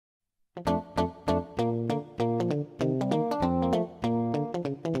It's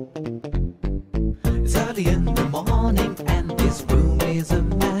early in the morning and this room is a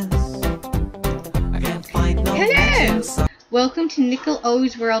mess. I can't find no Hello! Welcome to Nicole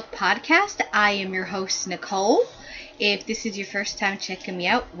O's World Podcast. I am your host, Nicole. If this is your first time checking me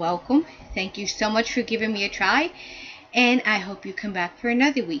out, welcome. Thank you so much for giving me a try, and I hope you come back for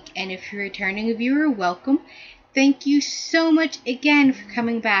another week. And if you're a returning viewer, welcome. Thank you so much again for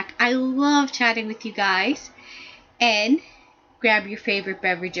coming back. I love chatting with you guys. And grab your favorite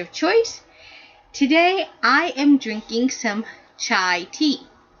beverage of choice. Today, I am drinking some chai tea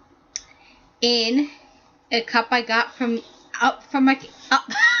in a cup I got out from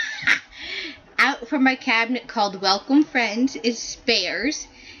my cabinet called Welcome Friends. It's Bears,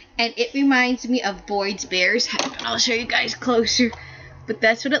 and it reminds me of Boyd's Bears. I'll show you guys closer, but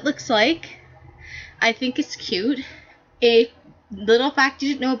that's what it looks like. I think it's cute. A little fact you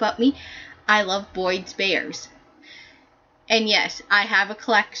didn't know about me, I love Boyd's Bears. And yes, I have a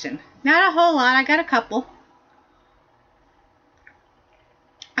collection. Not a whole lot, I got a couple.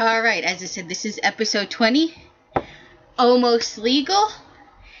 Alright, as I said, this is episode 20. Almost legal.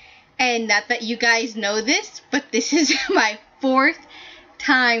 And not that you guys know this, but this is my 4th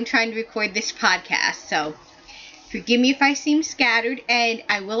time trying to record this podcast. So, forgive me if I seem scattered, and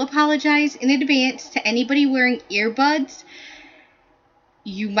I will apologize in advance to anybody wearing earbuds.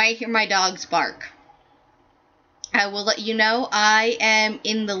 You might hear my dogs bark. I will let you know I am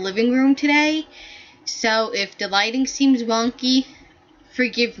in the living room today, so if the lighting seems wonky,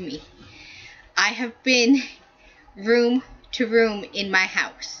 forgive me. I have been room to room in my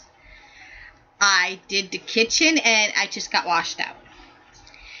house. I did the kitchen and I just got washed out.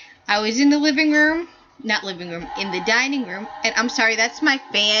 I was in the in the dining room, and I'm sorry, that's my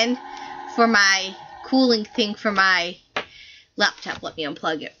fan for my cooling thing for my laptop. Let me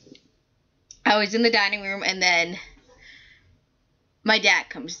unplug it. I was in the dining room, and then my dad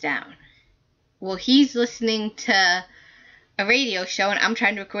comes down. Well, he's listening to a radio show, and I'm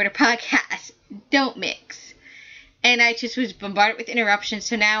trying to record a podcast. Don't mix. And I just was bombarded with interruptions,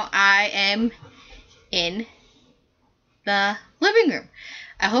 so now I am in the living room.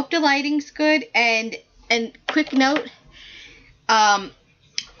 I hope the lighting's good, and quick note,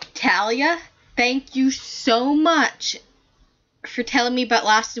 Talia, thank you so much for telling me about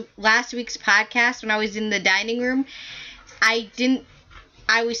last week's podcast when I was in the dining room. I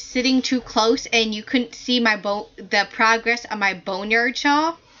was sitting too close and you couldn't see the progress on my boneyard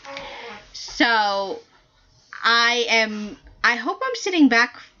chaw. So I hope I'm sitting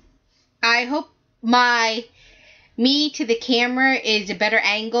back. I hope me to the camera is a better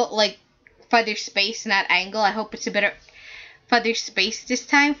angle, like further space in that angle. I hope it's a better further space this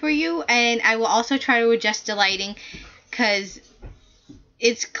time for you. And I will also try to adjust the lighting, because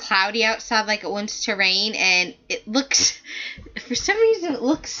it's cloudy outside like it wants to rain, and it looks, for some reason, it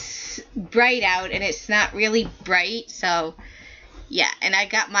looks bright out, and it's not really bright, so, yeah, and I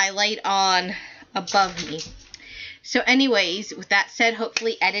got my light on above me. So anyways, with that said,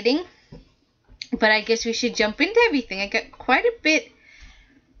 hopefully editing, but I guess we should jump into everything. I got quite a bit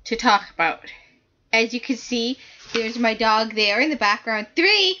to talk about. As you can see, there's my dog there in the background.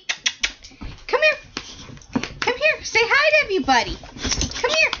 3, come here. Come here, say hi to everybody. Come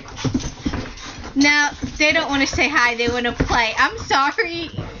here. Now, they don't want to say hi, they want to play. I'm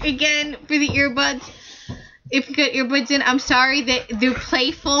sorry, again, for the earbuds. If you got earbuds in, I'm sorry that they're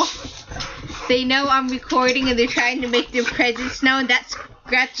playful. They know I'm recording and they're trying to make their presence known. That's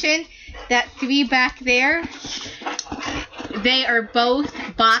Gretchen, that 3 back there. They are both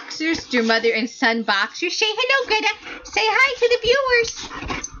boxers, their mother and son boxers. Say hello, Greta. Say hi to the viewers.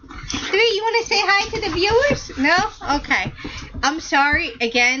 3, you want to say hi to the viewers? No? Okay. I'm sorry.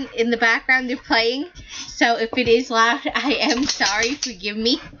 Again, in the background they're playing, so if it is loud, I am sorry. Forgive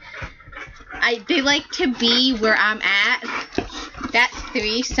me. They like to be where I'm at. That's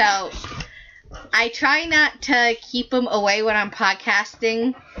 3, so I try not to keep them away when I'm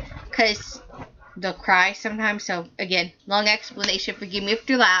podcasting, because they'll cry sometimes. So, again, long explanation. Forgive me if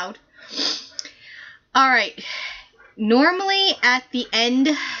they're loud. Alright. Normally,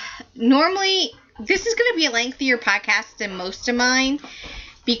 this is going to be a lengthier podcast than most of mine,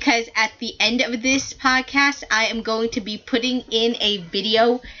 because at the end of this podcast, I am going to be putting in a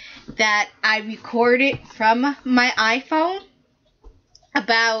video that I recorded from my iPhone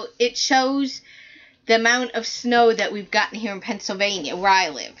about, it shows the amount of snow that we've gotten here in Pennsylvania, where I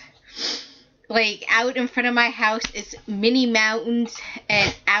live. Like, out in front of my house, it's mini mountains,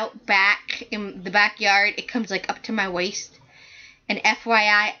 and out back in the backyard, it comes like up to my waist. And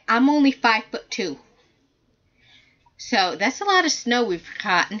FYI, I'm only 5'2". So that's a lot of snow we've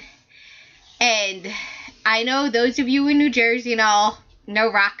gotten. And I know those of you in New Jersey and all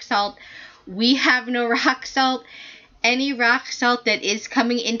know rock salt. We have no rock salt. Any rock salt that is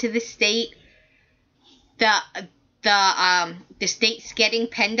coming into the state, the state's getting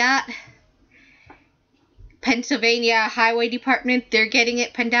PennDOT. Pennsylvania Highway Department, they're getting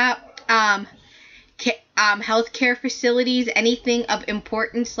it. PennDOT. Healthcare facilities, anything of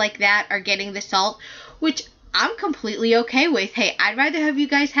importance like that are getting the salt, which I'm completely okay with. Hey, I'd rather have you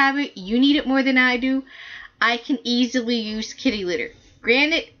guys have it. You need it more than I do. I can easily use kitty litter.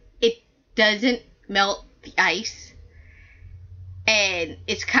 Granted, it doesn't melt the ice, and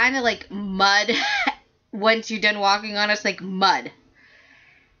it's kind of like mud. Once you're done walking on it, it's like mud.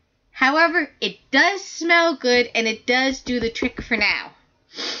 However, it does smell good, and it does do the trick for now.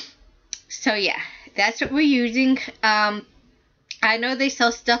 So yeah, that's what we're using. I know they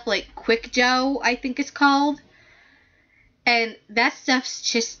sell stuff like Quick Joe, I think it's called. And that stuff's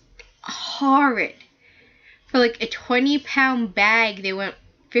just horrid. For like a 20-pound bag, they went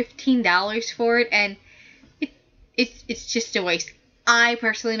 $15 for it, and it's just a waste. I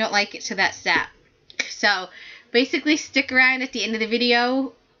personally don't like it, so that's that. So basically, stick around at the end of the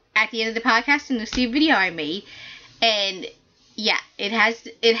video, at the end of the podcast, and you'll see a video I made. And yeah, it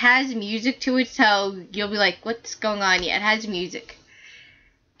has music to it, so you'll be like, what's going on? Yeah, it has music.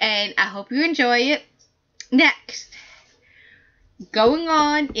 And I hope you enjoy it. Next, going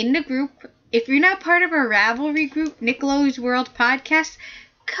on in the group, if you're not part of our Ravelry group, Nicolo's World Podcast,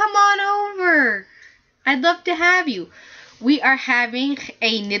 come on over. I'd love to have you. We are having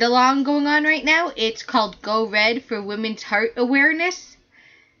a knit-along going on right now. It's called Go Red for Women's Heart Awareness.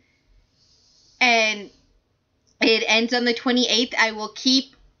 And it ends on the 28th. I will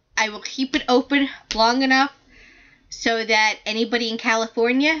keep it open long enough so that anybody in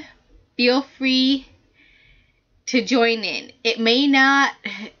California, feel free to join in. It may not,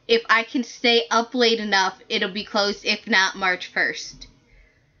 if I can stay up late enough, it'll be closed, if not March 1st.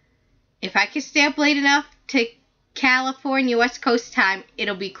 If I can stay up late enough to California West Coast time,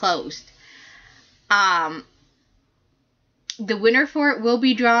 it'll be closed. The winner for it will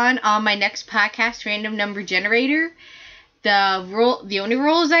be drawn on my next podcast, Random Number Generator. The only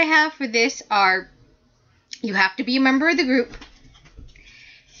rules I have for this are, you have to be a member of the group.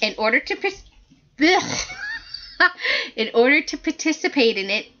 In order to participate in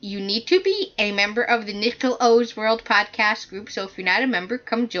it, you need to be a member of the Nicolo's World Podcast group. So if you're not a member,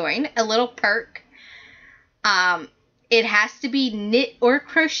 come join. A little perk. It has to be knit or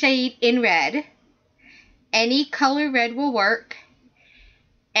crocheted in red. Any color red will work.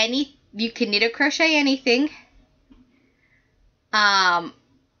 You can knit or crochet anything.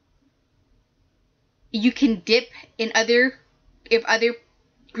 You can dip in other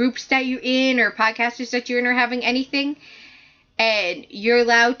groups that you're in or podcasters that you're in are having anything. And you're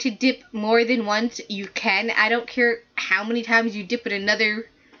allowed to dip more than once. You can. I don't care how many times you dip in another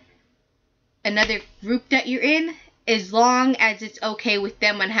group that you're in, as long as it's okay with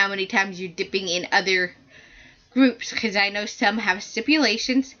them on how many times you're dipping in other groups, because I know some have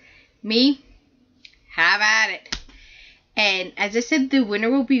stipulations. Me, have at it. And as I said, the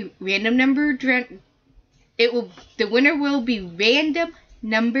winner will be random number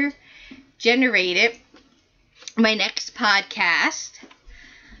generated. My next podcast.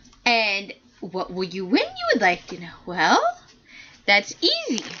 And what will you win, you would like to know? Well, that's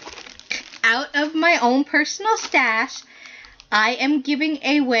easy. Out of my own personal stash, I am giving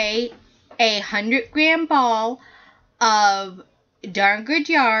away a 100-gram ball of Darn Good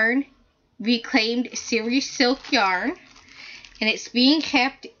Yarn, reclaimed series silk yarn, and it's being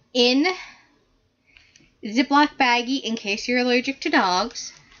kept in Ziploc baggie in case you're allergic to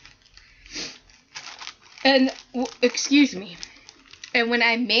dogs. And excuse me. And when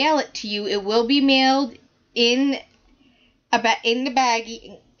I mail it to you, it will be mailed in the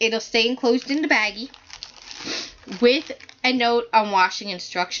baggie. It'll stay enclosed in the baggie with a note on washing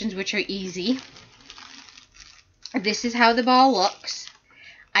instructions, which are easy. This is how the ball looks.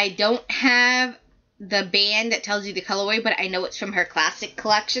 I don't have the band that tells you the colorway, but I know it's from her classic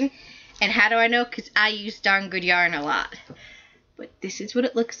collection. And how do I know? Because I use Darn Good Yarn a lot. But this is what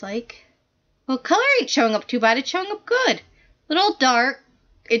it looks like. Well, color ain't showing up too bad. It's showing up good. Little dark.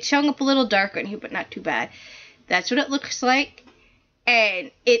 It's showing up a little dark on here, but not too bad. That's what it looks like. And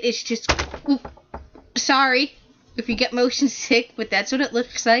it is just... sorry if you get motion sick, but that's what it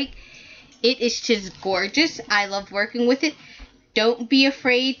looks like. It is just gorgeous. I love working with it. Don't be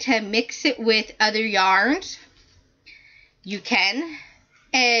afraid to mix it with other yarns. You can.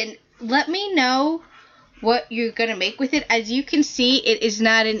 And let me know what you're going to make with it. As you can see, it is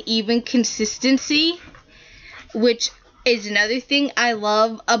not an even consistency, which is another thing I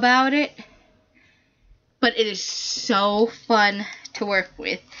love about it. but it is so fun to work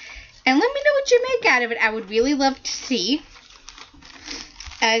with. And let me know what you make out of it. I would really love to see.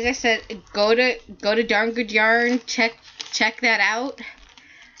 As I said, go to Darn Good Yarn. Check that out.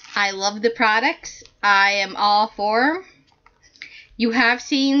 I love the products. I am all for them. You have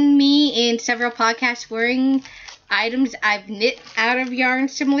seen me in several podcasts wearing items I've knit out of yarn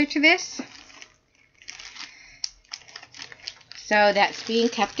similar to this. So that's being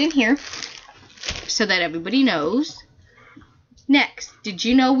kept in here so that everybody knows. Next, did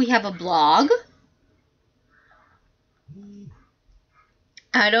you know we have a blog?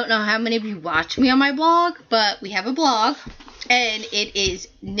 I don't know how many of you watch me on my blog, but we have a blog, and it is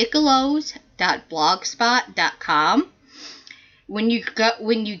nickelos.blogspot.com. When you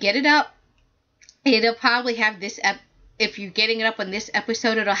get it up, it'll probably have this if you're getting it up on this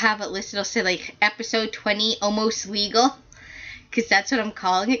episode, it'll have it listed. It'll say like episode 20, almost legal, because that's what I'm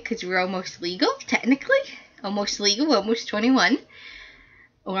calling it, because we're almost legal technically, almost legal, almost 21,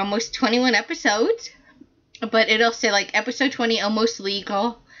 or almost 21 episodes. But it'll say like episode 20, almost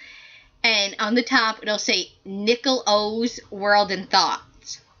legal. And on the top, it'll say Nickel O's World and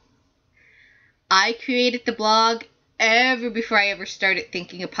Thoughts. I created the blog ever before I ever started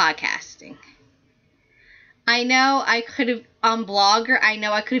thinking of podcasting. I know I could have, on Blogger, I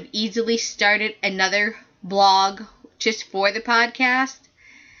know I could have easily started another blog just for the podcast.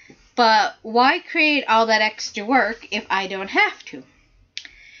 But why create all that extra work if I don't have to?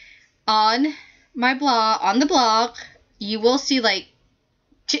 On my blog, on the blog, you will see like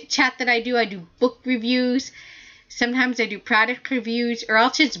chit chat that I do book reviews, sometimes I do product reviews, or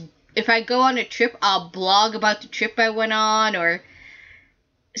I'll just, if I go on a trip, I'll blog about the trip I went on, or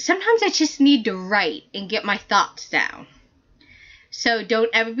sometimes I just need to write and get my thoughts down. So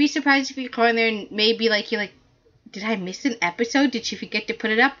don't ever be surprised if you go in there and maybe like you're like, did I miss an episode? Did you forget to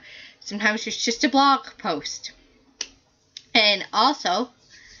put it up? Sometimes it's just a blog post. And also,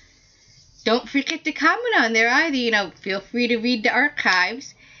 don't forget to comment on there either. Feel free to read the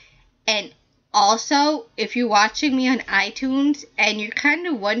archives. And also, if you're watching me on iTunes and you're kind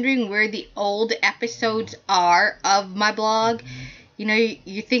of wondering where the old episodes are of my blog,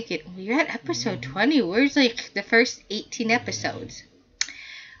 you're thinking, well, you're at episode 20. Where's like the first 18 episodes?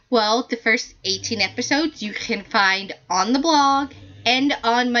 Well, the first 18 episodes you can find on the blog and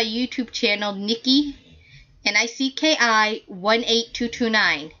on my YouTube channel, Nicki, Nicki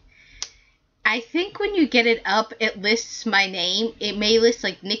 18229. I think when you get it up, it lists my name. It may list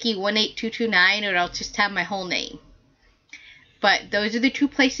like Nicki 18229, or I'll just have my whole name. But those are the two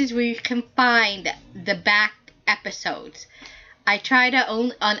places where you can find the back episodes. I try to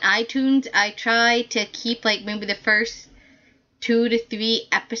on iTunes, I try to keep like maybe the first 2 to 3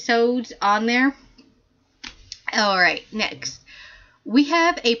 episodes on there. Alright, next. We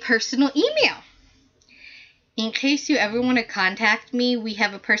have a personal email. In case you ever want to contact me, we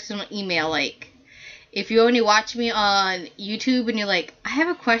have a personal email. Like, if you only watch me on YouTube and you're like, I have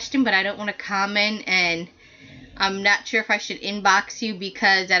a question, but I don't want to comment, and I'm not sure if I should inbox you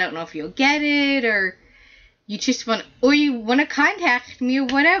because I don't know if you'll get it, or you just want, or you want to contact me or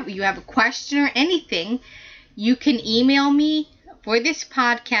whatever, you have a question or anything, you can email me for this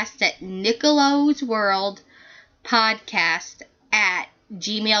podcast at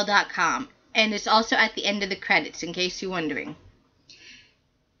nickelosworldpodcast@gmail.com. And it's also at the end of the credits, in case you're wondering.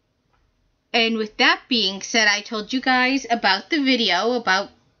 And with that being said, I told you guys about the video,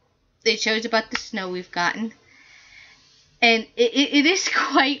 it shows about the snow we've gotten. And it is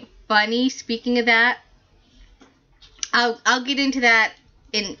quite funny, speaking of that. I'll get into that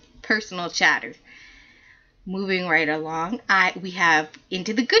in personal chatter. Moving right along, we have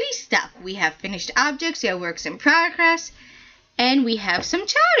into the goodie stuff. We have finished objects, we have works in progress, and we have some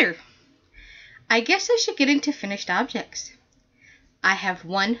chatter. I guess I should get into finished objects. I have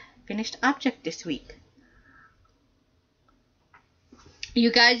one finished object this week.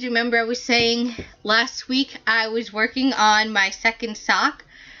 You guys remember I was saying last week I was working on my second sock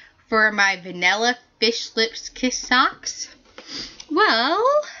for my Vanilla Fish Lips Kiss socks. Well,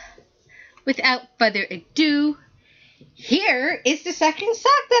 without further ado, here is the second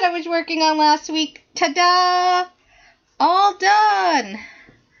sock that I was working on last week. Ta-da! All done!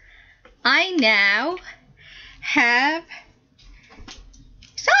 I now have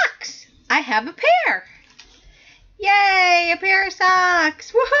socks. I have a pair. Yay, a pair of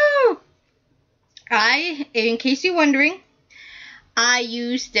socks. Woohoo! In case you're wondering, I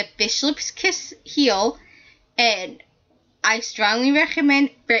used the Fish Lips Kiss heel, and I strongly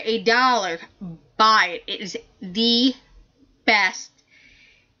recommend for $1, buy it. It is the best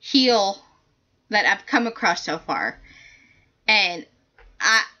heel that I've come across so far. And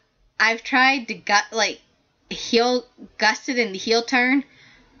I've tried to heel gusset and the heel turn,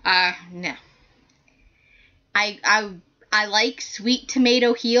 no. I like Sweet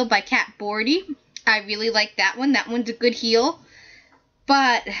Tomato Heel by Kat Bordy. I really like that one. That one's a good heel.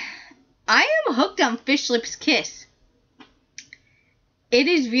 But I am hooked on Fish Lips Kiss. It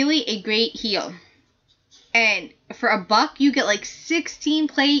is really a great heel. And for $1, you get like 16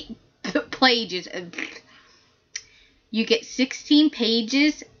 pages. You get 16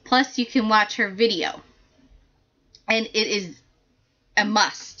 pages, plus you can watch her video. And it is a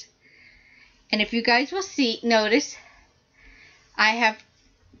must. And if you guys will notice, I have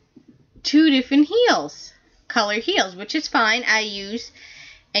 2 different heels, color heels, which is fine.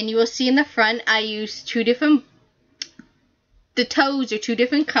 And you will see in the front, I use 2 different, the toes are 2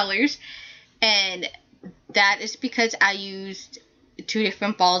 different colors, and that is because I used 2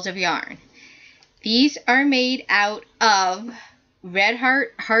 different balls of yarn. These are made out of Red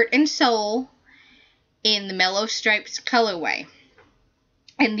Heart, Heart and Soul in the Mellow Stripes colorway.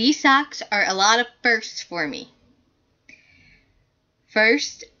 And these socks are a lot of firsts for me.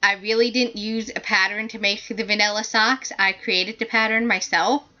 First, I really didn't use a pattern to make the vanilla socks. I created the pattern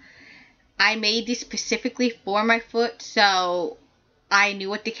myself. I made these specifically for my foot, so I knew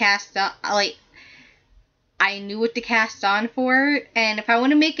what to cast on. I knew what to cast on for it, and if I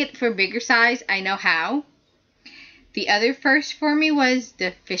want to make it for a bigger size, I know how. The other first for me was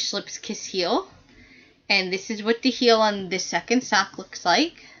the Fish Lips Kiss heel. And this is what the heel on the second sock looks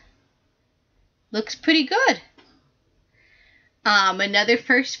like. Looks pretty good. Another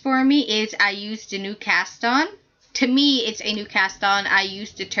first for me is I used a new cast on. To me, it's a new cast on. I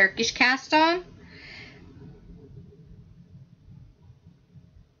used a Turkish cast on.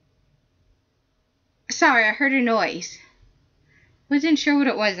 Sorry, I heard a noise. Wasn't sure what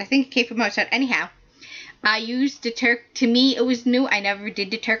it was. I think it came from outside. Anyhow, I used the to me, it was new. I never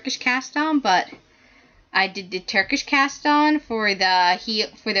did the Turkish cast on, but I did the Turkish cast on for the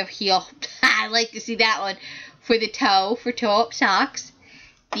heel. I like to see that one. For the toe, for toe-up socks.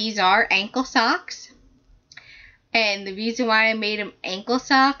 These are ankle socks. And the reason why I made them ankle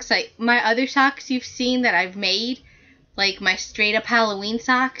socks, like my other socks you've seen that I've made, like my straight-up Halloween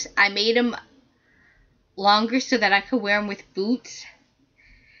socks, I made them longer so that I could wear them with boots.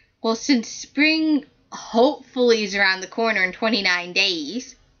 Well, since spring hopefully is around the corner in 29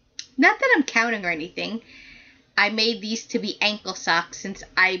 days, not that I'm counting or anything, I made these to be ankle socks since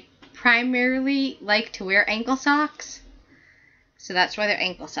I primarily like to wear ankle socks. So that's why they're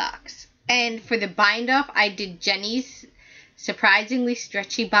ankle socks. And for the bind off, I did Jenny's surprisingly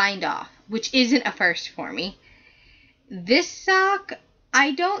stretchy bind off, which isn't a first for me. This sock,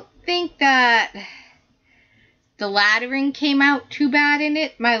 I don't think that the laddering came out too bad in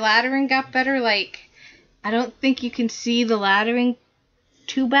it. My laddering got better. I don't think you can see the laddering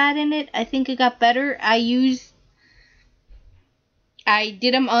too bad in it. I think it got better. I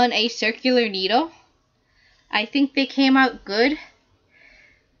did them on a circular needle. I think they came out good.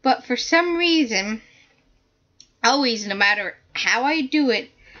 But for some reason, always, no matter how I do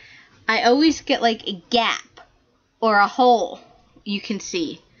it, I always get like a gap or a hole you can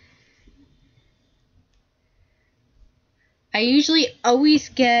see. I usually always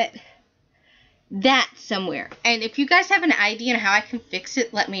get that somewhere. And if you guys have an idea on how I can fix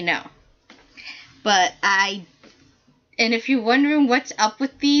it, let me know. And if you're wondering what's up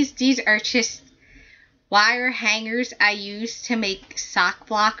with these are just wire hangers I use to make sock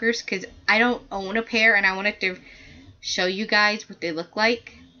blockers because I don't own a pair and I wanted to show you guys what they look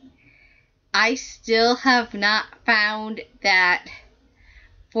like. I still have not found that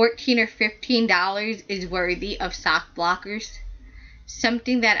 $14 or $15 is worthy of sock blockers.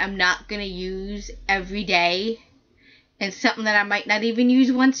 Something that I'm not going to use every day and something that I might not even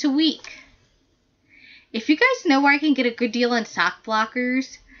use once a week. If you guys know where I can get a good deal on sock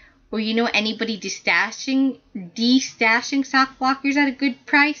blockers, or you know anybody destashing sock blockers at a good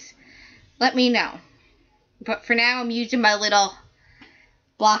price, let me know. But for now, I'm using my little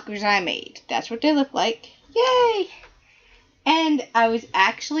blockers I made. That's what they look like. Yay! And I was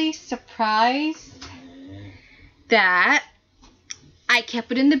actually surprised that I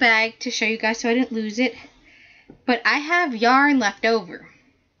kept it in the bag to show you guys so I didn't lose it. But I have yarn left over.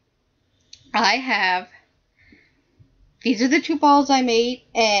 These are the 2 balls I made,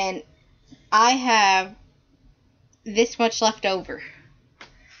 and I have this much left over.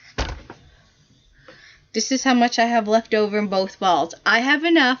 This is how much I have left over in both balls. I have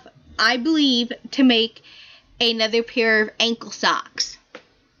enough, I believe, to make another pair of ankle socks.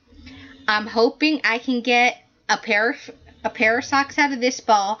 I'm hoping I can get a pair of socks out of this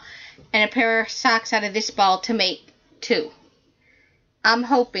ball and a pair of socks out of this ball to make 2. I'm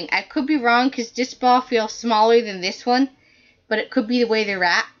hoping. I could be wrong because this ball feels smaller than this one, but it could be the way they're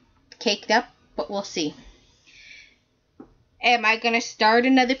wrapped, caked up, but we'll see. Am I going to start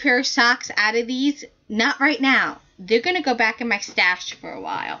another pair of socks out of these? Not right now. They're going to go back in my stash for a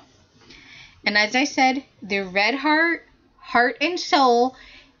while. And as I said, they're Red Heart, Heart and Soul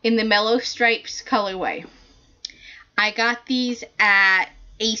in the Mellow Stripes colorway. I got these at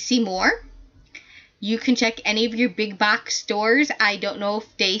AC Moore. You can check any of your big box stores. I don't know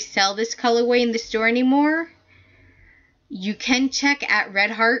if they sell this colorway in the store anymore. You can check at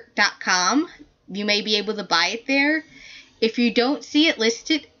redheart.com. You may be able to buy it there. If you don't see it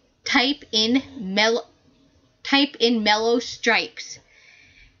listed, type in Mellow Stripes.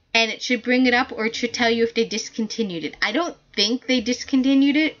 And it should bring it up, or it should tell you if they discontinued it. I don't think they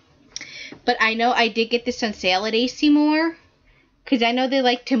discontinued it. But I know I did get this on sale at AC Moore. Because I know they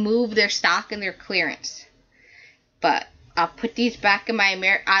like to move their stock and their clearance. But I'll put these back in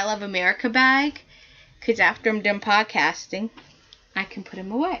my I Love America bag. Because after I'm done podcasting, I can put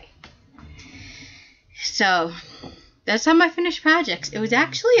them away. So, that's all my finished projects. It was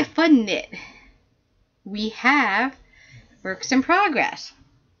actually a fun knit. We have works in progress.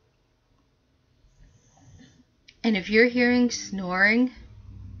 And if you're hearing snoring,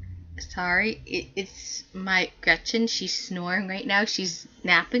 sorry, it's my Gretchen. She's snoring right now. She's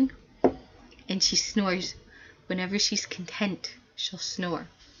napping. And she snores. Whenever she's content, she'll snore.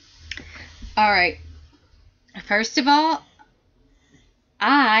 Alright. First of all,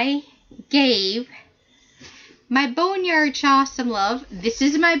 I gave my Boneyard Shaw some love. This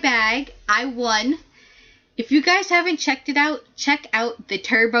is my bag. I won. If you guys haven't checked it out, check out the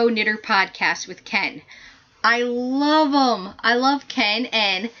Turbo Knitter podcast with Ken. I love him. I love Ken,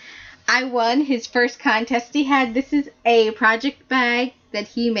 and I won his first contest he had. This is a project bag that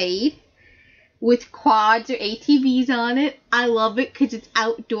he made with quads or ATVs on it. I love it because it's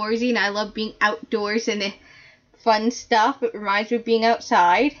outdoorsy, and I love being outdoors and fun stuff. It reminds me of being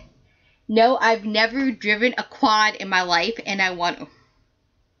outside. No, I've never driven a quad in my life, and I want to.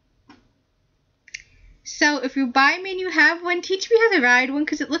 So if you buy me and you have one, teach me how to ride one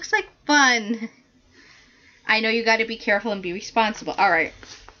because it looks like fun. I know you got to be careful and be responsible. Alright.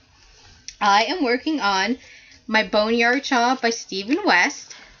 I am working on my Boneyard Shawl by Stephen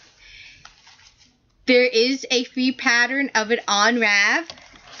West. There is a free pattern of it on Rav.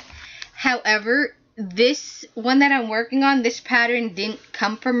 However, this one that I'm working on, this pattern didn't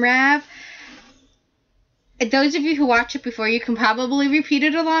come from Rav. Those of you who watch it before, you can probably repeat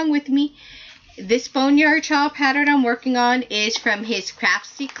it along with me. This Boneyard Shawl pattern I'm working on is from his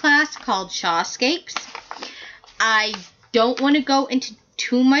Craftsy class called Shawscapes. I don't want to go into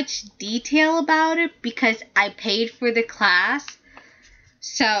too much detail about it because I paid for the class.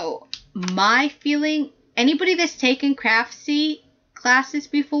 So, my feeling, anybody that's taken Craftsy classes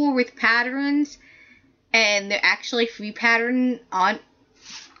before with patterns, and they're actually free pattern on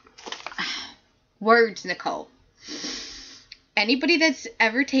words, Nicole. Anybody that's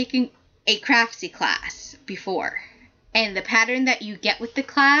ever taken a Craftsy class before, and the pattern that you get with the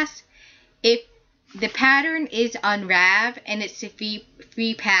class, if the pattern is on Rav and it's a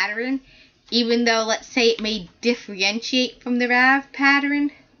free pattern, even though, let's say, it may differentiate from the Rav pattern,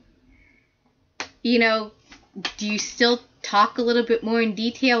 you know, do you still talk a little bit more in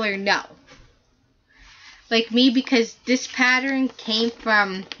detail or no? Like me, because this pattern came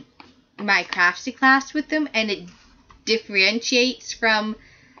from my Craftsy class with them and it differentiates from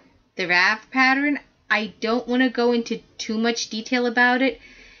the Rav pattern, I don't want to go into too much detail about it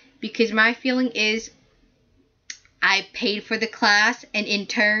because my feeling is I paid for the class, and in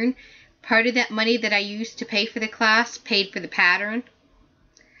turn, part of that money that I used to pay for the class paid for the pattern.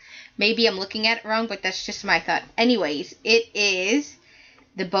 Maybe I'm looking at it wrong, but that's just my thought. Anyways, it is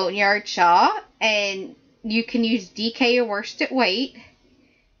the Boneyard Shaw, and you can use DK or worsted weight.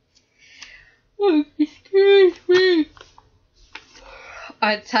 Oh, excuse me.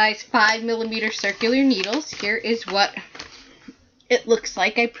 On size 5mm circular needles. Here is what it looks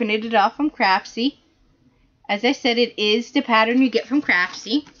like. I printed it off from Craftsy. As I said, it is the pattern you get from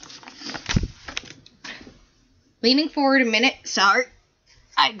Craftsy. Leaning forward a minute. Sorry.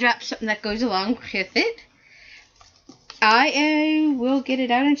 I dropped something that goes along with it. I will get it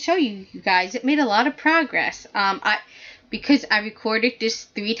out and show you guys. It made a lot of progress. Because I recorded this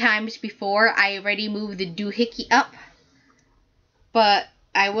 3 times before, I already moved the doohickey up. But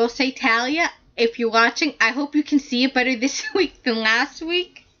I will say, Talia, if you're watching, I hope you can see it better this week than last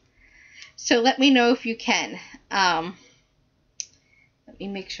week. So let me know if you can. Let me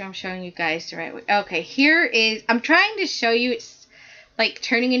make sure I'm showing you guys the right way. Okay, here is, I'm trying to show you, it's like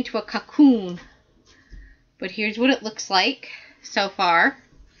turning into a cocoon. But here's what it looks like. so far.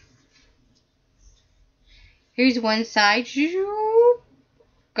 Here's one side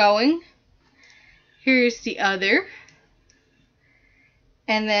going. Here's the other.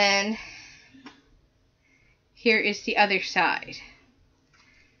 And then here is the other side.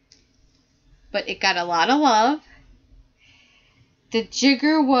 But it got a lot of love. The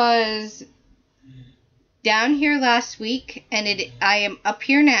jigger was down here last week, and I am up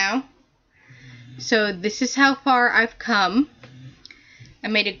here now. So this is how far I've come. I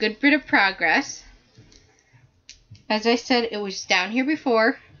made a good bit of progress. As I said, it was down here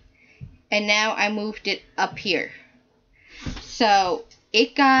before, and now I moved it up here. So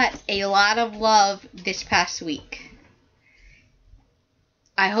it got a lot of love this past week.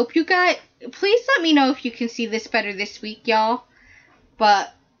 I hope you guys, please let me know if you can see this better this week, y'all.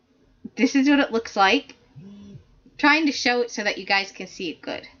 But this is what it looks like. I'm trying to show it so that you guys can see it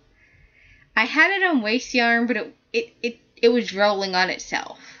good. I had it on waist yarn, but it was rolling on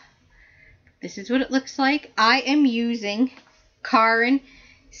itself. This is what it looks like. I am using Caron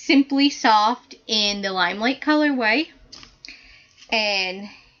Simply Soft in the Limelight colorway. And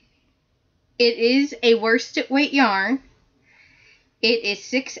it is a worsted weight yarn. It is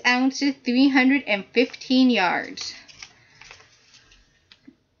 6 ounces, 315 yards.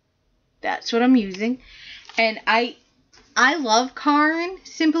 That's what I'm using. And I love Caron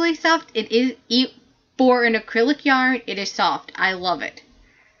Simply Soft. It is, for an acrylic yarn, it is soft. I love it.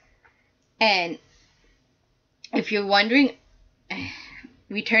 And if you're wondering,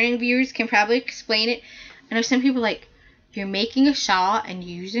 returning viewers can probably explain it. I know some people like, you're making a shawl and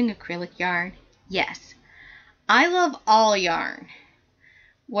you're using acrylic yarn. Yes. I love all yarn.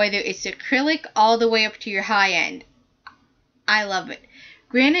 Whether it's acrylic all the way up to your high end. I love it.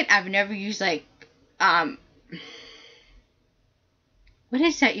 Granted, I've never used like, what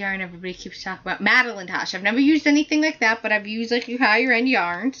is that yarn everybody keeps talking about? Madeline Tosh. I've never used anything like that, but I've used like your higher end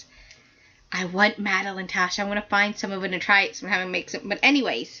yarns. I want Madeline Tosh. I want to find some of it and try it sometime and make some. But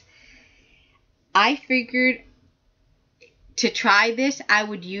anyways, I figured to try this, I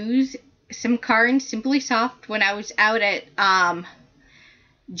would use some Caron Simply Soft when I was out at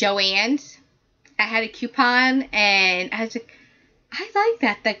Joann's. I had a coupon and I was like, I like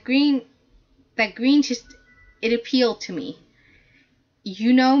that. That green just, it appealed to me.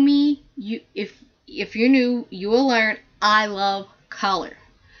 You know me. If you're new, you will learn. I love color.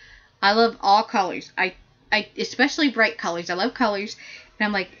 I love all colors. I especially bright colors. I love colors. And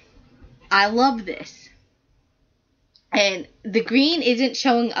I'm like, I love this. And the green isn't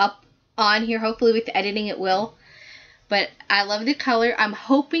showing up on here. Hopefully with the editing it will. But I love the color. I'm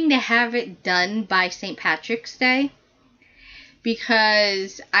hoping to have it done by St. Patrick's Day.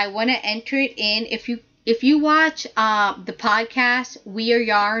 Because I want to enter it in. If you watch the podcast We Are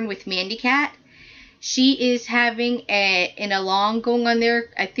Yarn with Mandy Cat, she is having an along going on there.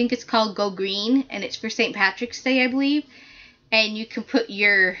 I think it's called Go Green, and it's for St. Patrick's Day, I believe. And you can put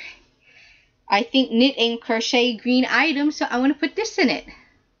your, I think, knit and crochet green items. So I want to put this in it.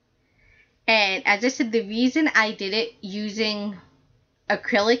 And as I said, the reason I did it using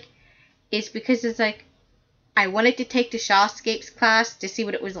acrylic is because it's like, I wanted to take the Shawscapes class to see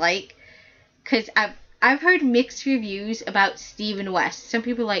what it was like. Because I've heard mixed reviews about Stephen West. Some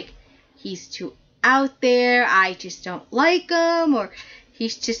people are like, he's too out there, I just don't like him, or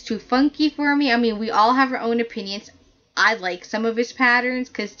he's just too funky for me. I mean, we all have our own opinions. I like some of his patterns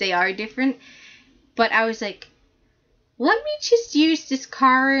because they are different. But I was like, let me just use this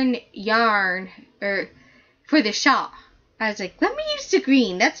Caron yarn for the shawl. I was like, let me use the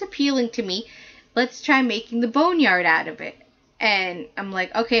green. That's appealing to me. Let's try making the boneyard out of it. And I'm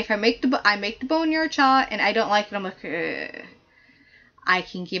like, okay, if I make the boneyard shawl and I don't like it, I'm like, I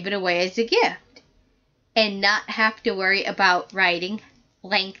can give it away as a gift and not have to worry about writing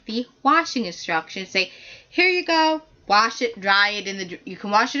lengthy washing instructions. Say, here you go, wash it, dry it you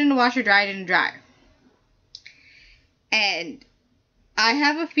can wash it in the washer, dry it in the dryer. And I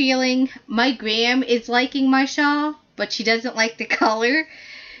have a feeling my Gram is liking my shawl, but she doesn't like the color.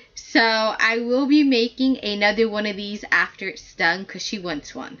 So I will be making another one of these after it's done because she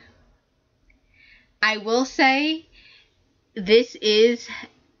wants one. I will say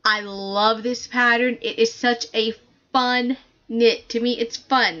I love this pattern. It is such a fun knit. To me, it's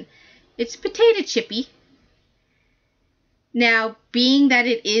fun. It's potato chippy. Now, being that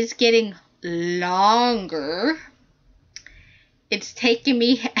it is getting longer, it's taken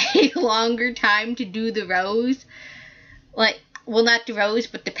me a longer time to do the rows. Well, not the rows,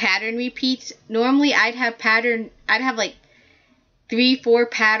 but the pattern repeats. Normally, I'd have like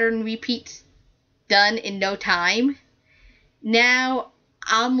 3-4 pattern repeats done in no time. Now,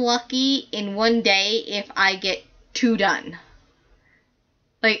 I'm lucky in one day if I get 2 done.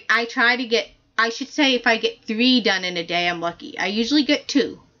 Like, I try to get, I should say if I get 3 done in a day, I'm lucky. I usually get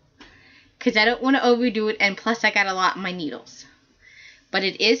 2. Because I don't want to overdo it, and plus I got a lot in my needles. But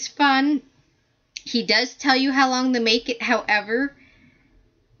it is fun. He does tell you how long to make it. However,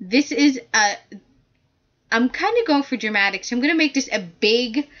 this is I'm kind of going for dramatic. So I'm going to make this a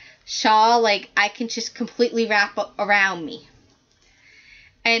big shawl, like I can just completely wrap up around me.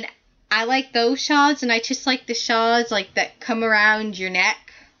 And I like those shawls, and I just like the shawls like that come around your neck.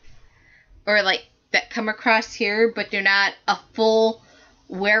 Or like that come across here, but they're not a full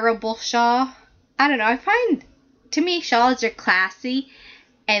wearable shawl. I don't know. I find, to me, shawls are classy.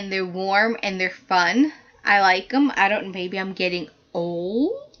 And they're warm and they're fun. I like them. I don't know, maybe I'm getting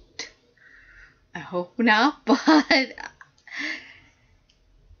old. I hope not, but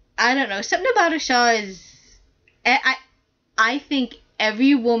I don't know. Something about a shawl is, I think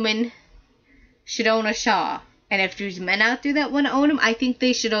every woman should own a shawl. And if there's men out there that want to own them, I think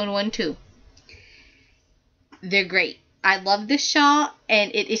they should own one too. They're great. I love this shawl,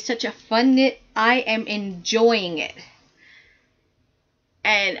 and it is such a fun knit. I am enjoying it.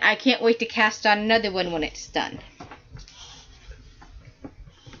 And I can't wait to cast on another one when it's done.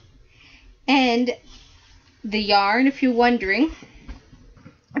 And the yarn, if you're wondering,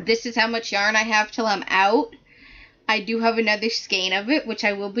 this is how much yarn I have till I'm out. I do have another skein of it, which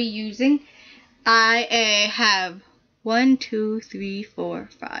I will be using. I have 1, 2, 3, 4,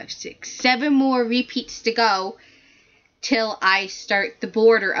 5, 6, 7 more repeats to go till I start the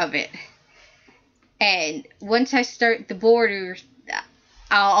border of it. And once I start the border,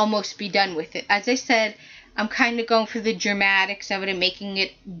 I'll almost be done with it. As I said, I'm kind of going for the dramatics of it and making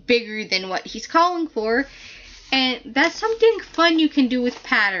it bigger than what he's calling for. And that's something fun you can do with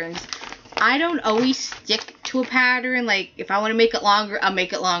patterns. I don't always stick to a pattern. Like, if I want to make it longer, I'll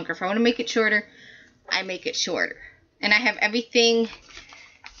make it longer. If I want to make it shorter, I make it shorter. And I have everything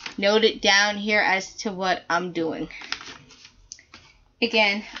noted down here as to what I'm doing.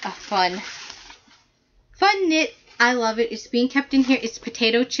 Again, a fun knit. I love it. It's being kept in here. It's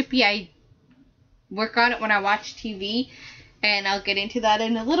potato chippy. I work on it when I watch TV, and I'll get into that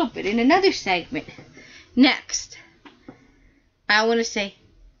in a little bit in another segment. Next, I want to say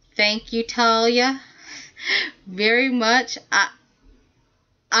thank you, Talia, very much.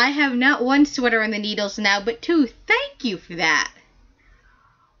 I have not 1 sweater on the needles now, but 2. Thank you for that.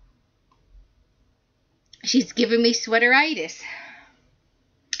 She's giving me sweateritis.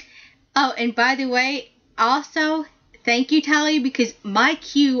 Oh, and by the way, also, thank you, Talia, because my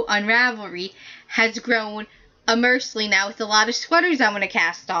queue on Ravelry has grown immensely now with a lot of sweaters I want to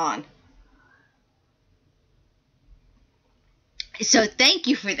cast on. So thank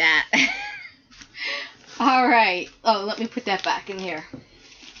you for that. Alright. Oh, let me put that back in here.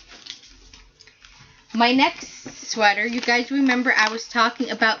 My next sweater, you guys remember I was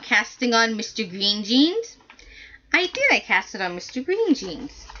talking about casting on Mr. Green Jeans? I did. I cast it on Mr. Green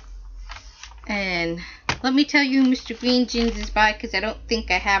Jeans. And let me tell you who Mr. Green Jeans is by, because I don't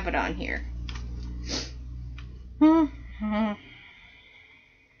think I have it on here.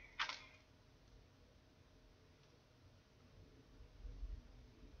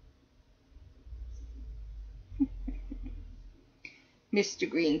 Mr.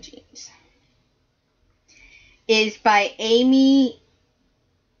 Green Jeans is by Amy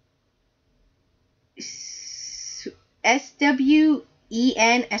SWENSON.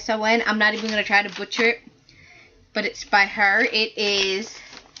 I'm not even going to try to butcher it, but it's by her. It's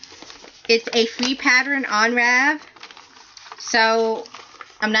a free pattern on Rav, so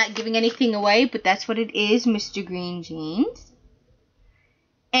I'm not giving anything away, but that's what it is, Mr. Green Jeans.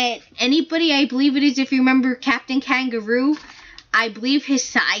 And anybody, I believe it is, if you remember Captain Kangaroo, I believe his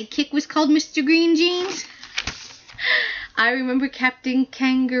sidekick was called Mr. Green Jeans. I remember Captain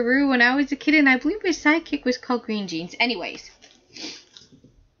Kangaroo when I was a kid, and I believe his sidekick was called Green Jeans. Anyways,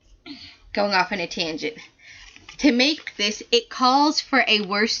 going off on a tangent. To make this, it calls for a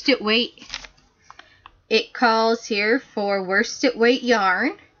worsted weight. It calls here for worsted weight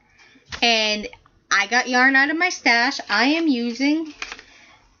yarn. And I got yarn out of my stash. I am using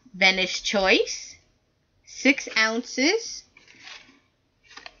Venice Choice, 6 ounces,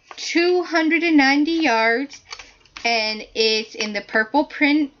 290 yards, and it's in the purple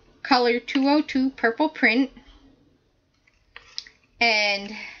print, color 202 purple print.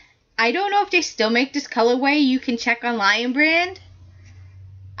 And I don't know if they still make this colorway. You can check on Lion Brand.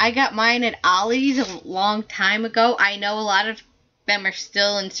 I got mine at Ollie's a long time ago. I know a lot of them are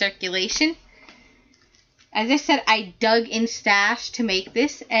still in circulation. As I said, I dug in stash to make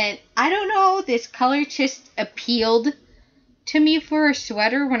this, and I don't know, this color just appealed to me for a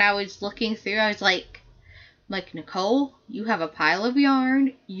sweater when I was looking through. I was like, like, Nicole, you have a pile of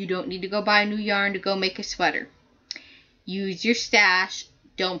yarn. You don't need to go buy new yarn to go make a sweater. Use your stash.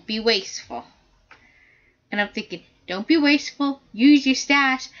 Don't be wasteful. And I'm thinking, don't be wasteful. Use your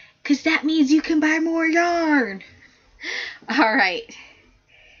stash, because that means you can buy more yarn. Alright.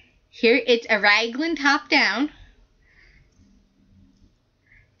 Here, it's a raglan top down.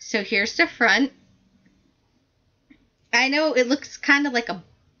 So here's the front. I know it looks kind of like a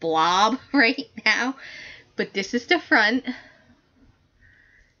blob right now, but this is the front.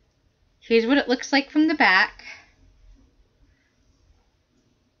 Here's what it looks like from the back.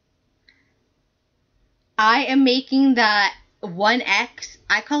 I am making the 1X.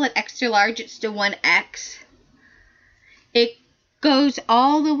 I call it extra large. It's the 1X. It goes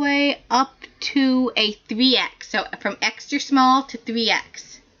all the way up to a 3X. So from extra small to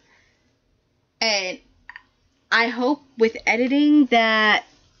 3X. And I hope with editing that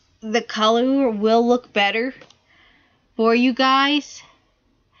the color will look better for you guys.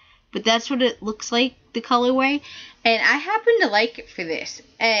 But that's what it looks like, the colorway. And I happen to like it for this.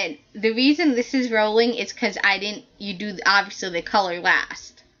 And the reason this is rolling is because you do obviously the color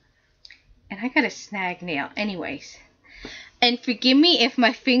last. And I got a snag nail. Anyways. And forgive me if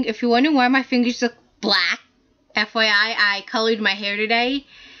you're wondering why my fingers look black. FYI, I colored my hair today.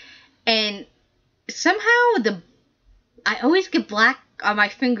 And somehow I always get black on my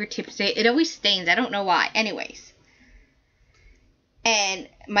fingertips. It always stains. I don't know why. Anyways. And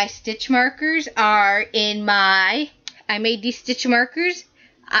my stitch markers are in I made these stitch markers,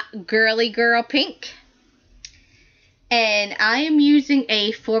 Girly Girl Pink. And I am using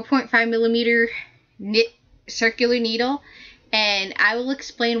a 4.5mm knit circular needle. And I will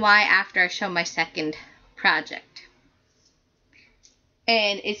explain why after I show my second project.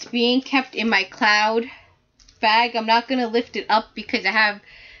 And it's being kept in my cloud bag. I'm not going to lift it up because I have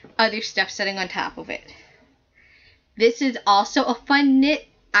other stuff sitting on top of it. This is also a fun knit.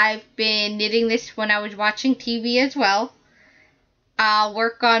 I've been knitting this when I was watching TV as well. I'll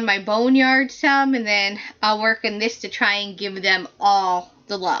work on my boneyard some, and then I'll work on this to try and give them all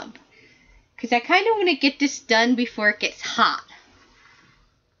the love. Because I kind of want to get this done before it gets hot.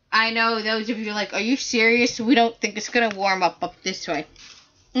 I know those of you are like, are you serious? We don't think it's going to warm up this way.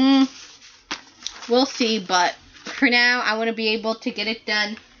 We'll see, but for now, I want to be able to get it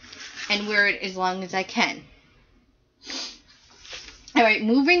done and wear it as long as I can. Alright,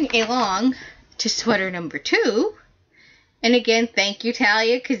 moving along to sweater number 2. And again, thank you,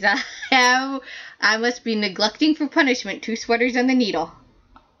 Talia, because I must be neglecting for punishment 2 sweaters on the needle.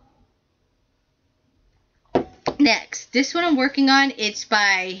 Next, this one I'm working on, it's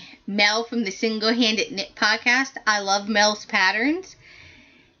by Mel from the Single Handed Knit podcast. I love Mel's patterns.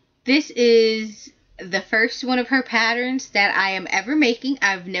 This is the first one of her patterns that I am ever making.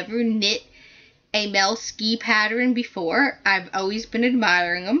 I've never knit a Mel ski pattern before. I've always been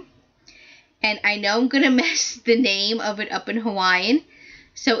admiring them. And I know I'm going to mess the name of it up in Hawaiian.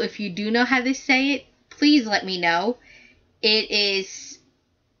 So if you do know how to say it, please let me know. It is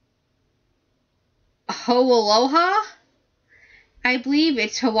Ho'aloha. I believe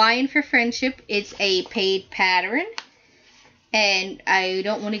it's Hawaiian for friendship. It's a paid pattern. And I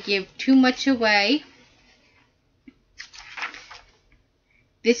don't want to give too much away.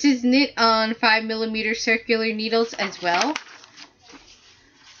 This is knit on 5mm circular needles as well.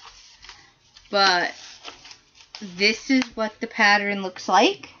 But this is what the pattern looks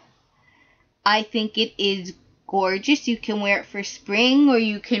like. I think it is gorgeous. You can wear it for spring or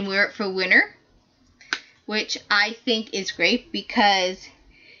you can wear it for winter. Which I think is great because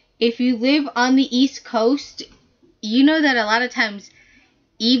if you live on the East Coast, you know that a lot of times,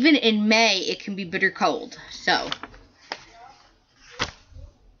 even in May, it can be bitter cold. So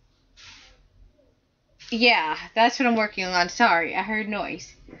yeah, that's what I'm working on. Sorry, I heard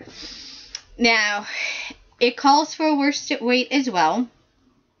noise. Now, it calls for a worsted weight as well.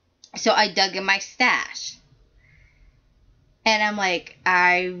 So I dug in my stash. And I'm like,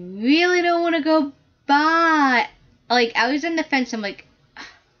 I really don't want to go buy. Like, I was on the fence. I'm like,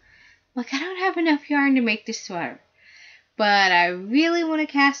 I don't have enough yarn to make this sweater. But I really want to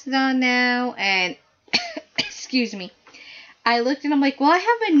cast it on now. And, excuse me. I looked and I'm like, well, I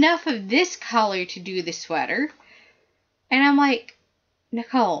have enough of this color to do the sweater. And I'm like,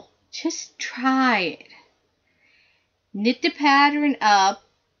 Nicole, just try it. Knit the pattern up.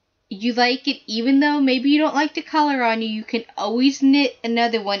 You like it, even though maybe you don't like the color on you, you can always knit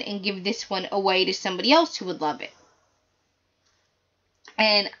another one and give this one away to somebody else who would love it.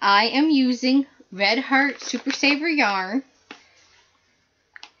 And I am using Red Heart Super Saver yarn.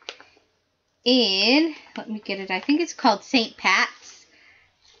 In, let me get it, I think it's called St. Pat's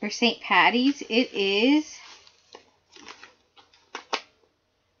or St. Patty's. It is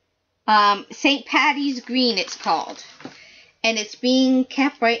St. Patty's Green it's called. And it's being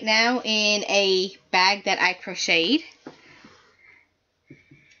kept right now in a bag that I crocheted.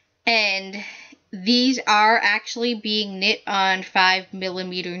 And these are actually being knit on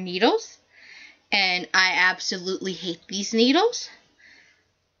 5mm needles. And I absolutely hate these needles.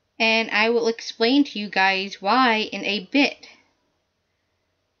 And I will explain to you guys why in a bit.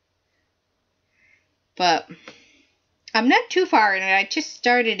 But I'm not too far in it. I just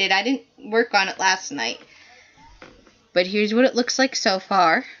started it. I didn't work on it last night. But here's what it looks like so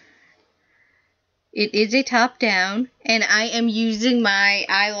far. It is a top down. And I am using my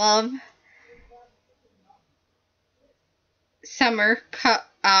I Love Summer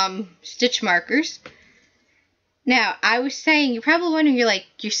stitch markers. Now, I was saying, you're probably wondering,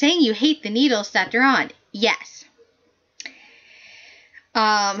 you're saying you hate the needles that they're on. Yes.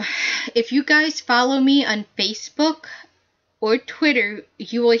 If you guys follow me on Facebook or Twitter,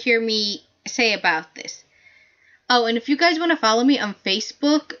 you will hear me say about this. Oh, and if you guys want to follow me on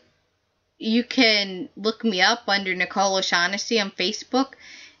Facebook, you can look me up under Nicole O'Shaughnessy on Facebook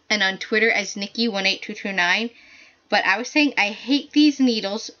and on Twitter as Nikki18229. But I was saying I hate these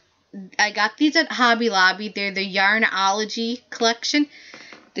needles. I got these at Hobby Lobby. They're the Yarnology collection.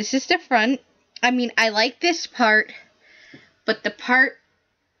 This is the front. I mean, I like this part, but the part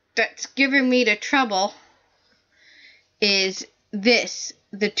that's giving me the trouble is this,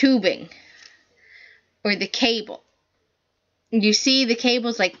 the tubing, or the cable. You see the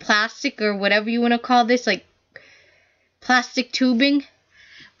cable's like plastic, or whatever you want to call this, like plastic tubing.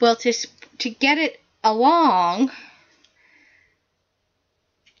 Well, to get it along,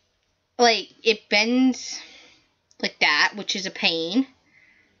 like, it bends like that, which is a pain.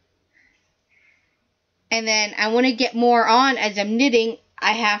 And then I want to get more on as I'm knitting.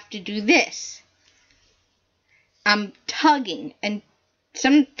 I have to do this. I'm tugging, and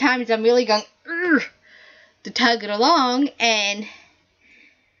sometimes I'm really going to tug it along, and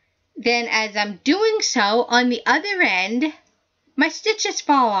then as I'm doing so, on the other end, my stitches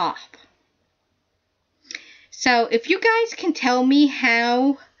fall off. So if you guys can tell me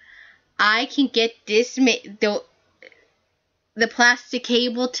how I can get this, the plastic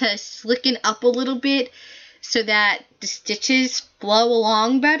cable to slicken up a little bit so that the stitches flow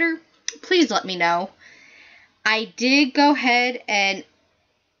along better, please let me know. I did go ahead and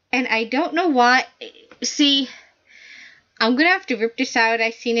I don't know why. See, I'm going to have to rip this out. I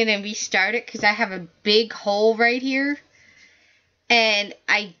seen it and restart it because I have a big hole right here. And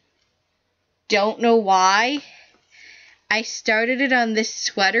I don't know why. I started it on this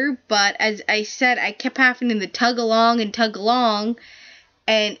sweater, but as I said, I kept having to tug along,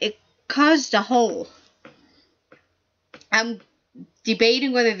 and it caused a hole. I'm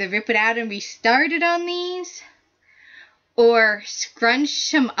debating whether to rip it out and restart it on these, or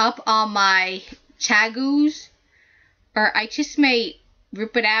scrunch them up on my chagoos, or I just may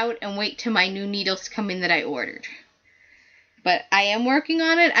rip it out and wait till my new needles come in that I ordered. But I am working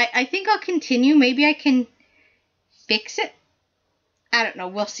on it. I think I'll continue. Maybe I can fix it. I don't know.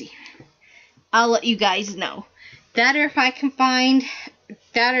 We'll see. I'll let you guys know. That, or if I can find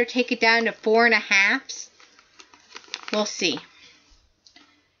that, or take it down to 4 1/2. We'll see.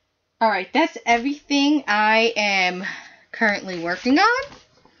 Alright, that's everything I am currently working on.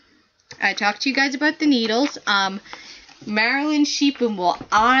 I talked to you guys about the needles. Maryland Sheep and Wool.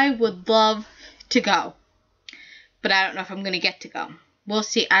 I would love to go, but I don't know if I'm going to get to go. We'll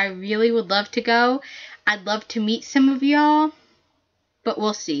see. I really would love to go. I'd love to meet some of y'all, but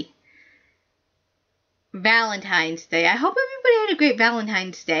we'll see. Valentine's Day. I hope everybody had a great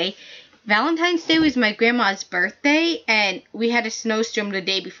Valentine's Day. Valentine's Day was my grandma's birthday, and we had a snowstorm the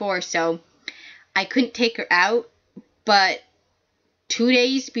day before, so I couldn't take her out. But 2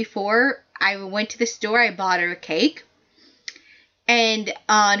 days before I went to the store, I bought her a cake. And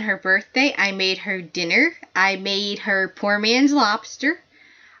on her birthday, I made her dinner. I made her poor man's lobster.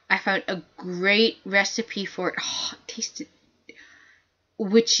 I found a great recipe for it. Oh, it tasted,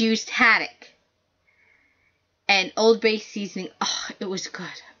 which used haddock and Old Bay seasoning. Oh, it was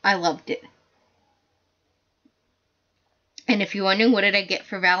good. I loved it. And if you're wondering, what did I get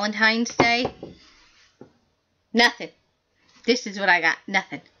for Valentine's Day? Nothing. This is what I got.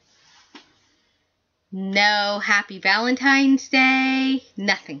 Nothing. No happy Valentine's Day.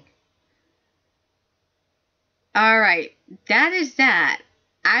 Nothing. Alright. That is that.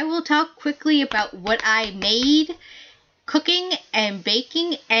 I will talk quickly about what I made, cooking and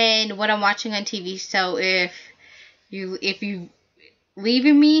baking, and what I'm watching on TV. So if you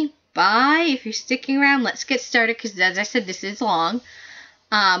leaving me, bye. If you're sticking around, let's get started, because as I said, this is long.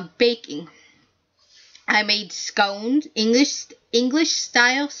 Baking. I made scones, English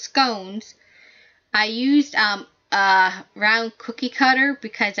style scones. I used a round cookie cutter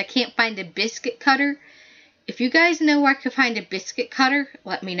because I can't find a biscuit cutter. If you guys know where I could find a biscuit cutter,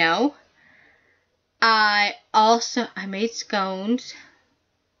 let me know. I made scones.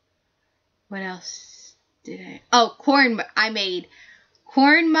 What else did I? Oh, I made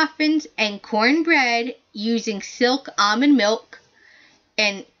corn muffins and cornbread using Silk almond milk,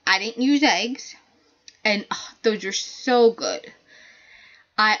 and I didn't use eggs, and those are so good.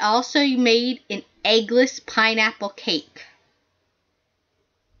 I also made an eggless pineapple cake,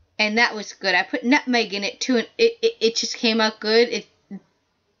 and that was good. I put nutmeg in it too, and it just came out good.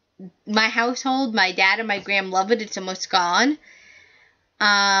 My household, my dad and my gram love it. It's almost gone.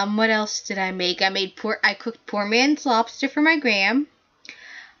 What else did I make? I cooked poor man's lobster for my gram.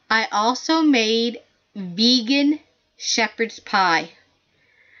 I also made vegan shepherd's pie.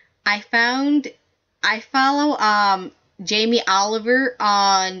 I follow Jamie Oliver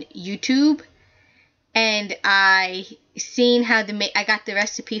on YouTube, and I got the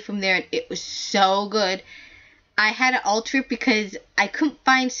recipe from there, and it was so good. I had to alter it because I couldn't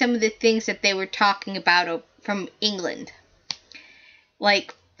find some of the things that they were talking about from England.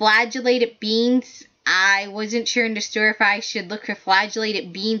 Like flagellated beans. I wasn't sure in the store if I should look for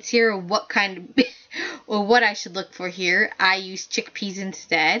flagellated beans here or what I should look for here. I used chickpeas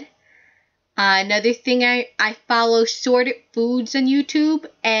instead. Another thing, I follow Sorted Foods on YouTube,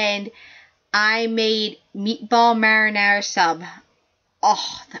 and I made meatball marinara sub.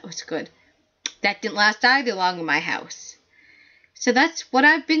 Oh, that was good. That didn't last either long in my house. So that's what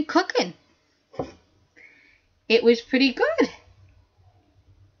I've been cooking. It was pretty good.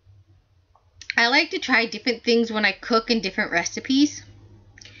 I like to try different things when I cook and different recipes.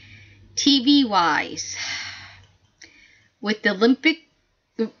 TV-wise, with the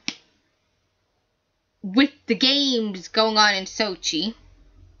games going on in Sochi.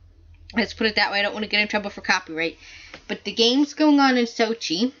 Let's put it that way. I don't want to get in trouble for copyright. But the games going on in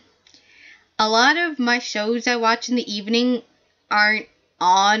Sochi, a lot of my shows I watch in the evening aren't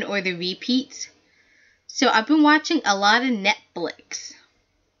on or the repeats. So I've been watching a lot of Netflix.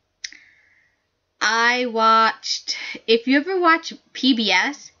 If you ever watch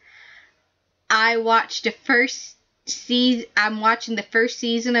PBS, I'm watching the first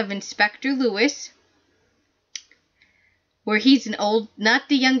season of Inspector Lewis, where he's not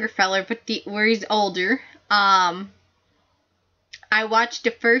the younger fella, but where he's older. I watched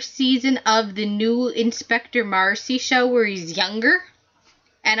the first season of the new Inspector Marcy show where he's younger,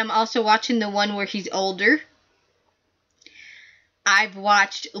 and I'm also watching the one where he's older. I've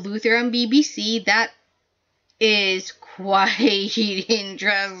watched Luther on BBC. That is quite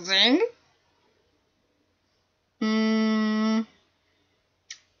interesting.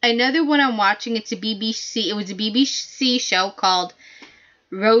 Another one I'm watching, it was a BBC show called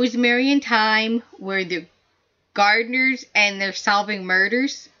Rosemary and Thyme, where they're gardeners and they're solving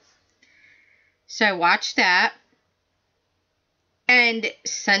murders. So I watched that. And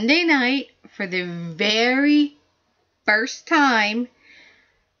Sunday night, for the very first time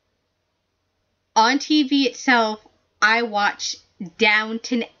on TV itself, I watched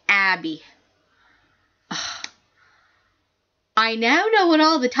Downton Abbey. I now know what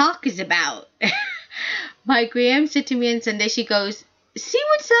all the talk is about. My gram said to me on Sunday, she goes, see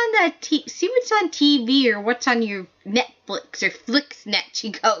what's on TV or what's on your Netflix or Flixnet,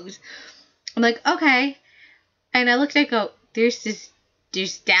 she goes. I'm like, okay. And I looked, I go, there's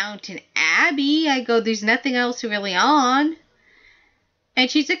Downton Abbey. I go, there's nothing else really on. And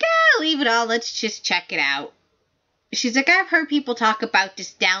she's like, leave it all, let's just check it out. She's like, I've heard people talk about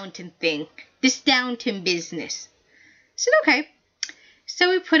this Downton thing, this Downton business. I said, okay. So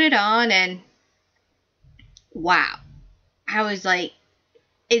we put it on, and wow. I was like,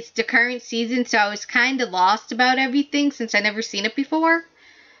 it's the current season, so I was kind of lost about everything since I never seen it before.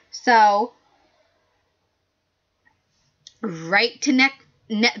 So, right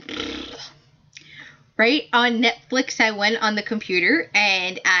on Netflix, I went on the computer,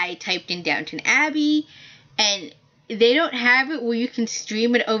 and I typed in Downton Abbey, and they don't have it where you can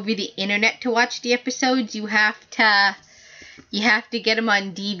stream it over the internet to watch the episodes. You have to get them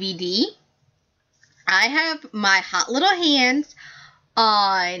on DVD. I have my hot little hands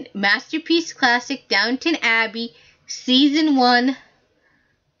on Masterpiece Classic Downton Abbey Season 1,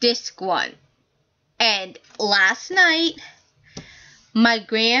 Disc 1. And last night, my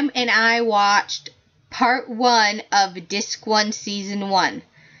gram and I watched Part 1 of Disc 1, Season 1.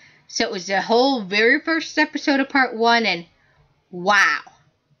 So it was the whole very first episode of Part 1, and wow.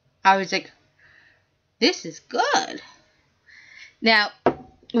 I was like, this is good. Now,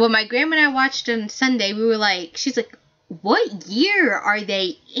 when my grandma and I watched on Sunday, we were like, she's like, what year are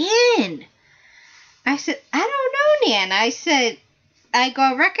they in? I said, I don't know, Nan. I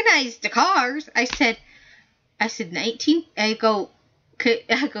go, recognize the cars. I said 19, I go,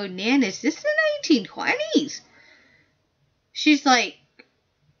 Nan, is this the 1920s? She's like,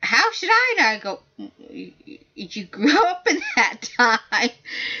 how should I know? I go, you grew up in that time.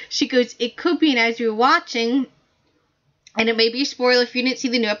 She goes, it could be. And as we were watching, and it may be a spoiler if you didn't see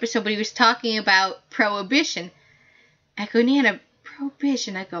the new episode, but he was talking about Prohibition. I go, Nana,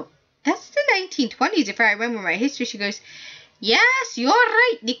 Prohibition. I go, that's the 1920s if I remember my history. She goes, yes, you're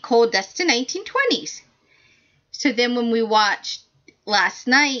right, Nicole, that's the 1920s. So then when we watched last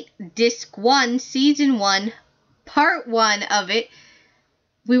night, Disc 1, Season 1, Part 1 of it,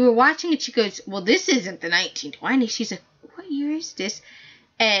 we were watching it. She goes, well, this isn't the 1920s. She's like, what year is this?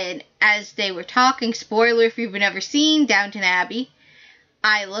 And as they were talking, spoiler if you've never seen Downton Abbey,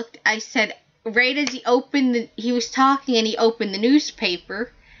 I looked, I said, right as he was talking and he opened the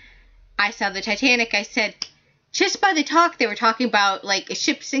newspaper, I saw the Titanic. I said, just by the talk, they were talking about like a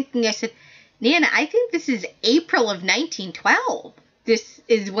ship sinking. I said, Nana, I think this is April of 1912. This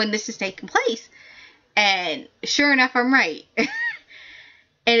is when this is taking place. And sure enough, I'm right.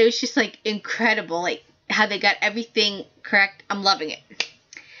 And it was just like incredible, like how they got everything correct. I'm loving it.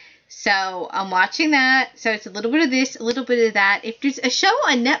 So I'm watching that. So it's a little bit of this, a little bit of that. If there's a show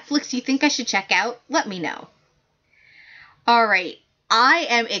on Netflix you think I should check out, let me know. All right. I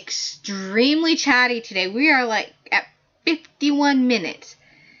am extremely chatty today. We are like at 51 minutes.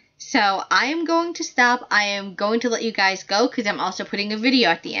 So I am going to stop. I am going to let you guys go because I'm also putting a video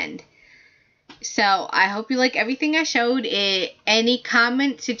at the end. So I hope you like everything I showed. Any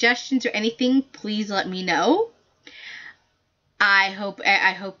comments, suggestions, or anything, please let me know. I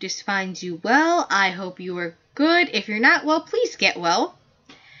hope this finds you well. I hope you are good. If you're not well, please get well.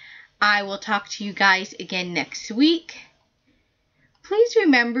 I will talk to you guys again next week. Please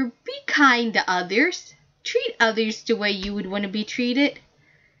remember, be kind to others. Treat others the way you would want to be treated.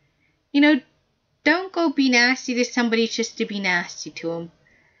 You know, don't go be nasty to somebody just to be nasty to them.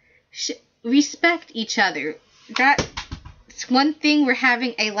 Respect each other. That's one thing we're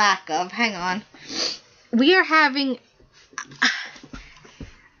having a lack of. Hang on. We are having...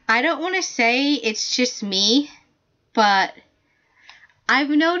 I don't want to say it's just me, but I've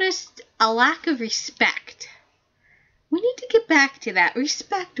noticed a lack of respect. We need to get back to that.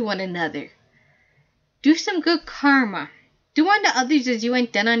 Respect one another. Do some good karma. Do unto others as you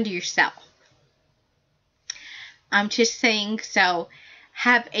ain't done unto yourself. I'm just saying, so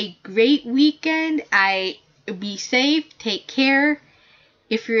have a great weekend. Be safe. Take care.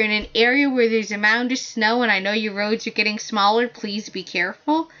 If you're in an area where there's a mound of snow and I know your roads are getting smaller, please be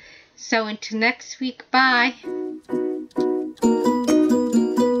careful. So until next week, bye.